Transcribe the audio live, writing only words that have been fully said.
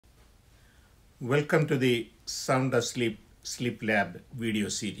Welcome to the Sound Asleep Sleep Lab video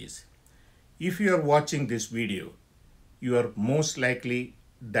series. If you are watching this video, you are most likely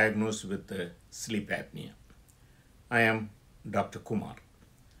diagnosed with sleep apnea. I am Dr. Kumar.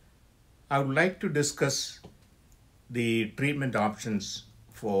 I would like to discuss the treatment options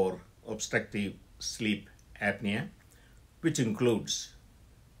for obstructive sleep apnea, which includes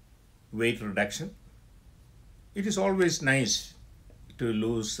weight reduction. It is always nice to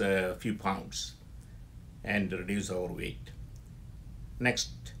lose a few pounds and reduce our weight.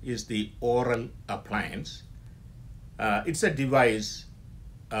 Next is the oral appliance. It's a device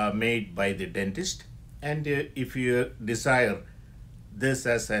made by the dentist, and if you desire this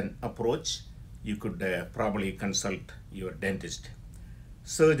as an approach, you could probably consult your dentist.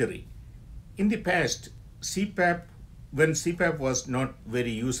 Surgery. In the past, when CPAP was not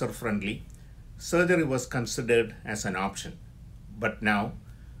very user-friendly, surgery was considered as an option. But now,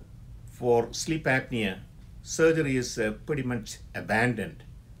 for sleep apnea, surgery is pretty much abandoned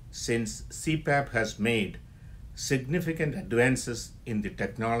since CPAP has made significant advances in the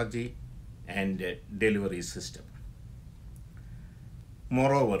technology and delivery system.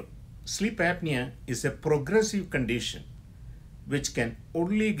 Moreover, sleep apnea is a progressive condition which can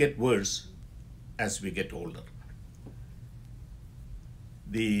only get worse as we get older.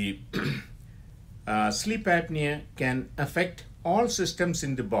 The sleep apnea can affect all systems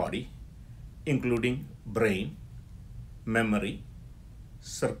in the body, including brain, memory,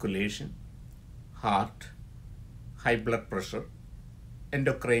 circulation, heart, high blood pressure,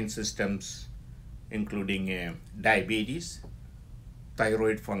 endocrine systems, including diabetes,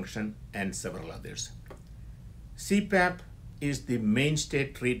 thyroid function, and several others. CPAP is the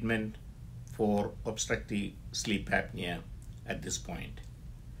mainstay treatment for obstructive sleep apnea at this point.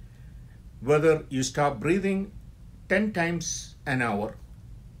 Whether you stop breathing 10 times an hour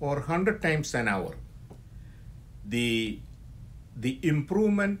or 100 times an hour, the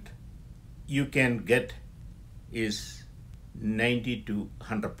improvement you can get is 90 to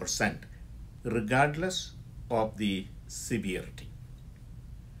 100%, regardless of the severity.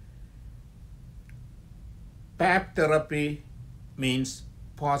 PAP therapy means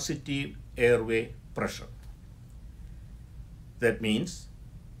positive airway pressure. That means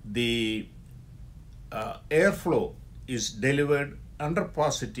the airflow is delivered under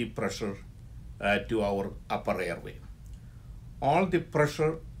positive pressure to our upper airway. All the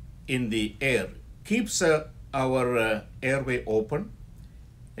pressure in the air keeps our airway open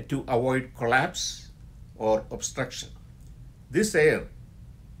to avoid collapse or obstruction. This air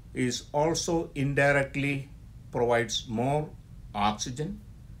is also indirectly provides more oxygen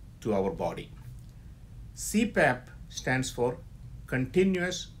to our body. CPAP stands for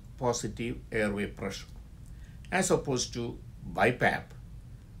continuous positive airway pressure, as opposed to BiPAP,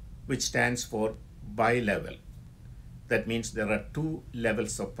 which stands for bi-level. That means there are two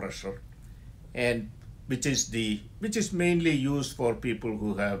levels of pressure, and which is mainly used for people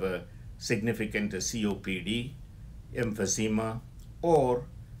who have a significant COPD, emphysema, or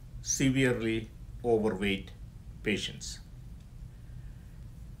severely overweight patients.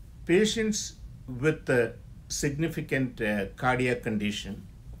 Patients with a significant cardiac condition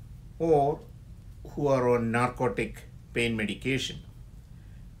or who are on narcotic pain medication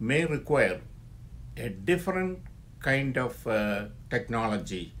may require a different kind of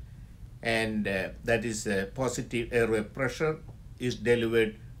technology, and that is positive airway pressure is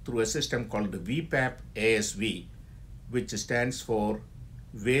delivered through a system called the VPAP ASV, which stands for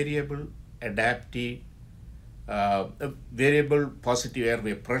variable positive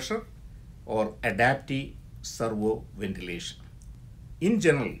airway pressure or adaptive servo ventilation. In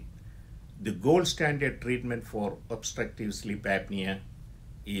general, the gold standard treatment for obstructive sleep apnea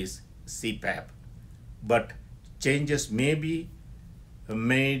is CPAP, but changes may be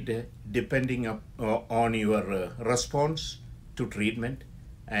made depending on your response to treatment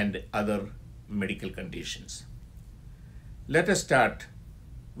and other medical conditions. Let us start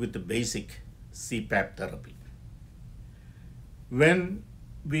with the basic CPAP therapy. When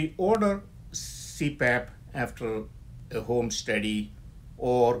we order CPAP after a home study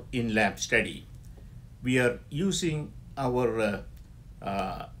or in-lab study, we are using our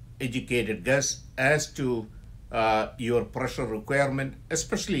educated guess as to your pressure requirement,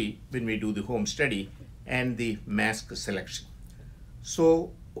 especially when we do the home study and the mask selection.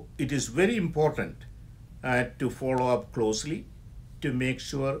 So it is very important to follow up closely to make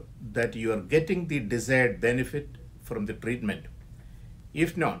sure that you are getting the desired benefit from the treatment.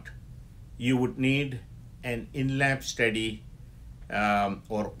 If not, you would need an in-lab study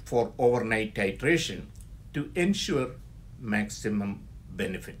or for overnight titration to ensure maximum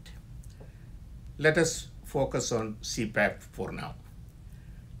benefit. Let us focus on CPAP for now.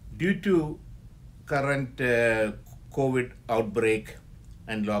 Due to current COVID outbreak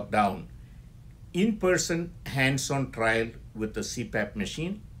and lockdown, in-person hands-on trial with the CPAP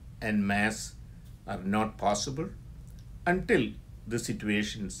machine and mask are not possible until the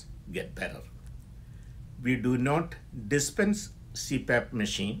situations get better. We do not dispense CPAP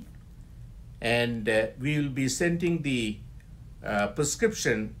machine, and we will be sending the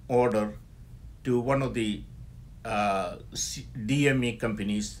prescription order to one of the DME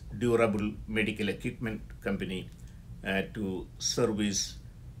companies, durable medical equipment company, to service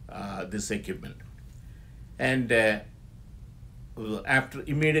this equipment. And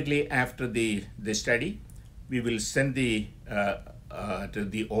immediately after the study, we will send the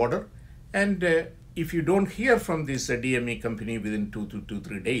order. And if you don't hear from this DME company within 2 to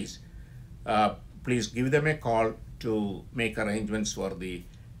 3 days, please give them a call to make arrangements for the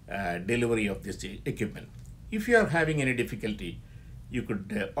delivery of this equipment. If you are having any difficulty, you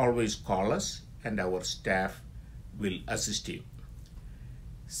could always call us and our staff will assist you.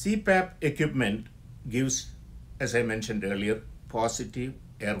 CPAP equipment gives, as I mentioned earlier, positive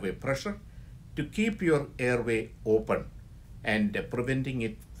airway pressure to keep your airway open and preventing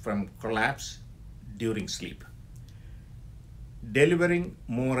it from collapse during sleep, delivering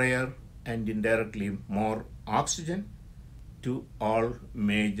more air and indirectly more oxygen to all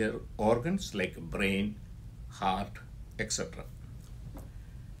major organs like brain, heart, etc.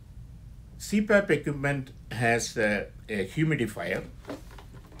 CPAP equipment has a humidifier,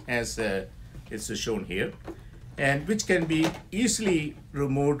 as it's shown here, and which can be easily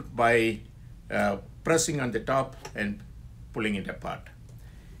removed by pressing on the top and pulling it apart.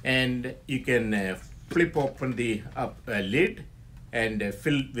 And you can flip open the lid and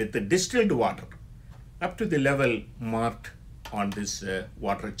fill with the distilled water up to the level marked on this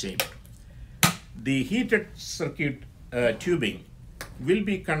water chamber. The heated circuit tubing will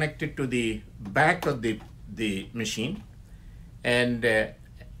be connected to the back of the machine, and there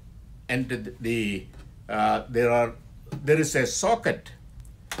is a socket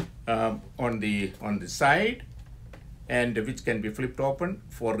on the side, and which can be flipped open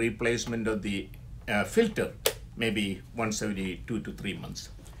for replacement of the filter, maybe once every 2 to 3 months.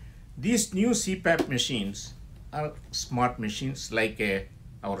 These new CPAP machines are smart machines like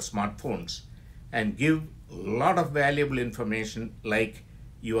our smartphones, and give a lot of valuable information like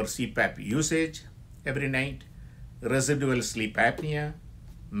your CPAP usage every night, residual sleep apnea,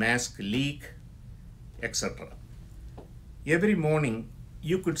 mask leak, etc. Every morning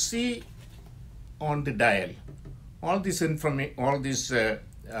you could see on the dial all this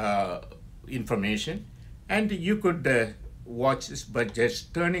information, and you could watch this by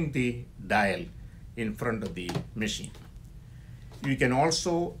just turning the dial in front of the machine. You can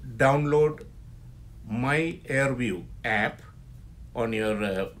also download My AirView app on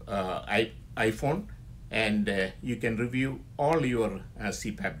your iPhone, and you can review all your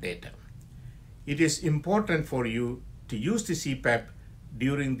CPAP data. It is important for you to use the CPAP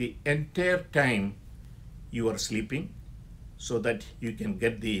during the entire time you are sleeping, so that you can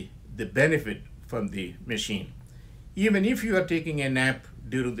get the benefit from the machine. Even if you are taking a nap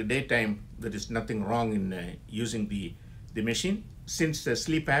during the daytime, there is nothing wrong in using the machine, since the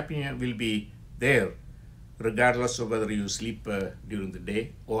sleep apnea will be there regardless of whether you sleep during the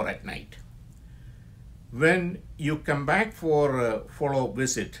day or at night. When you come back for a follow-up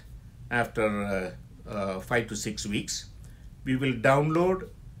visit after 5 to 6 weeks, we will download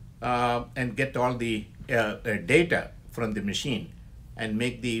and get all the data from the machine and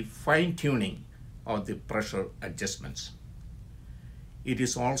make the fine-tuning of the pressure adjustments. It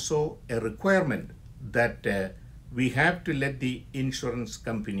is also a requirement that we have to let the insurance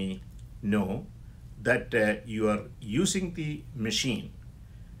company know that you are using the machine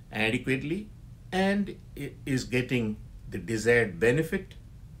adequately and is getting the desired benefit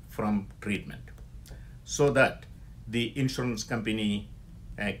from treatment, so that the insurance company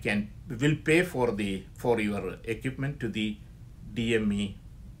will pay for your equipment to the DME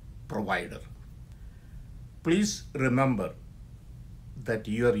provider. Please remember that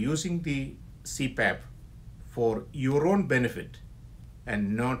you are using the CPAP for your own benefit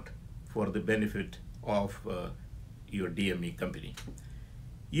and not for the benefit of your DME company.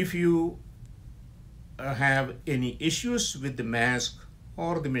 If you have any issues with the mask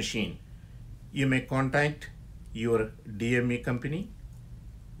or the machine, you may contact your DME company,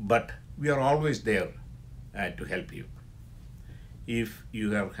 but we are always there to help you if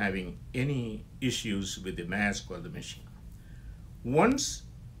you are having any issues with the mask or the machine. Once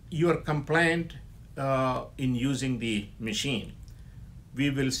you are compliant in using the machine, we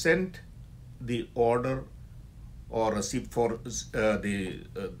will send the order or receipt for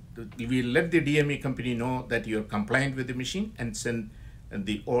we let the DME company know that you're compliant with the machine and send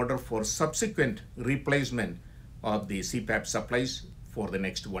the order for subsequent replacement of the CPAP supplies for the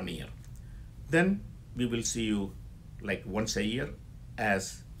next 1 year. Then we will see you like once a year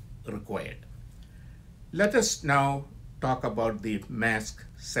as required. Let us now talk about the mask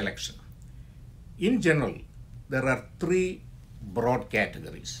selection. In general, there are 3 broad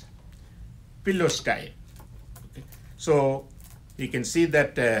categories. Pillow style. Okay. So you can see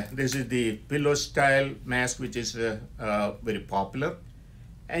that this is the pillow style mask, which is very popular,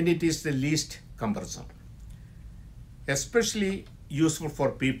 and it is the least cumbersome. Especially useful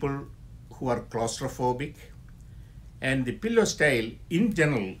for people who are claustrophobic. And the pillow style in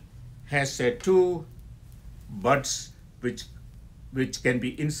general has 2 buds which can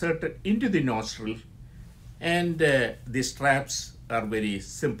be inserted into the nostril, and the straps are very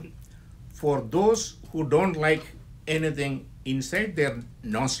simple. For those who don't like anything inside their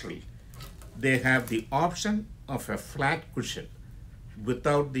nostril, they have the option of a flat cushion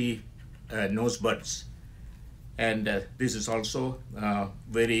without the nose buds, and this is also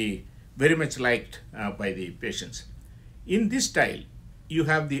very much liked by the patients. In this style, you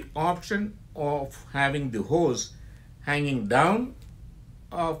have the option of having the hose hanging down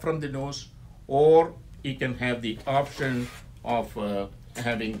from the nose, or you can have the option of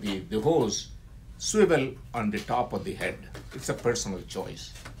having the hose swivel on the top of the head. It's a personal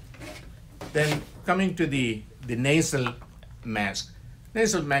choice. Then coming to the nasal mask.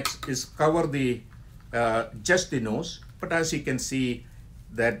 Nasal mask is cover the just the nose, but as you can see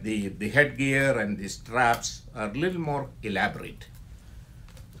that the headgear and the straps are a little more elaborate.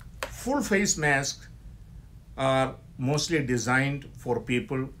 Full face masks are mostly designed for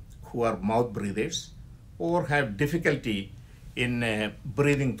people who are mouth breathers or have difficulty in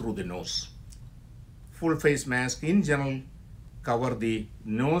breathing through the nose. Full face masks in general cover the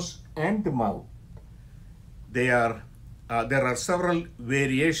nose and the mouth. There are several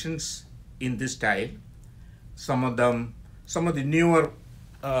variations in this style. Some of the newer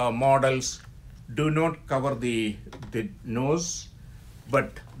models do not cover the nose,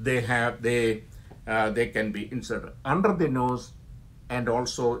 but they can be inserted under the nose, and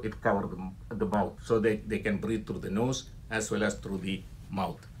also it covers the mouth, so they can breathe through the nose as well as through the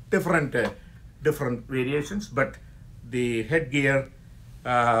mouth. Different variations, but the headgear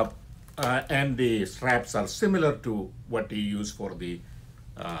and the straps are similar to what you use for the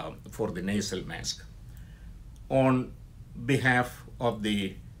nasal mask. On behalf of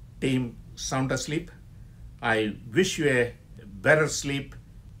the team Sound Asleep, I wish you a better sleep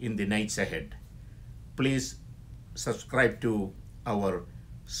in the nights ahead. Please subscribe to our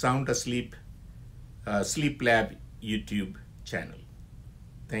Sound Asleep Sleep Lab YouTube channel.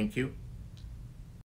 Thank you.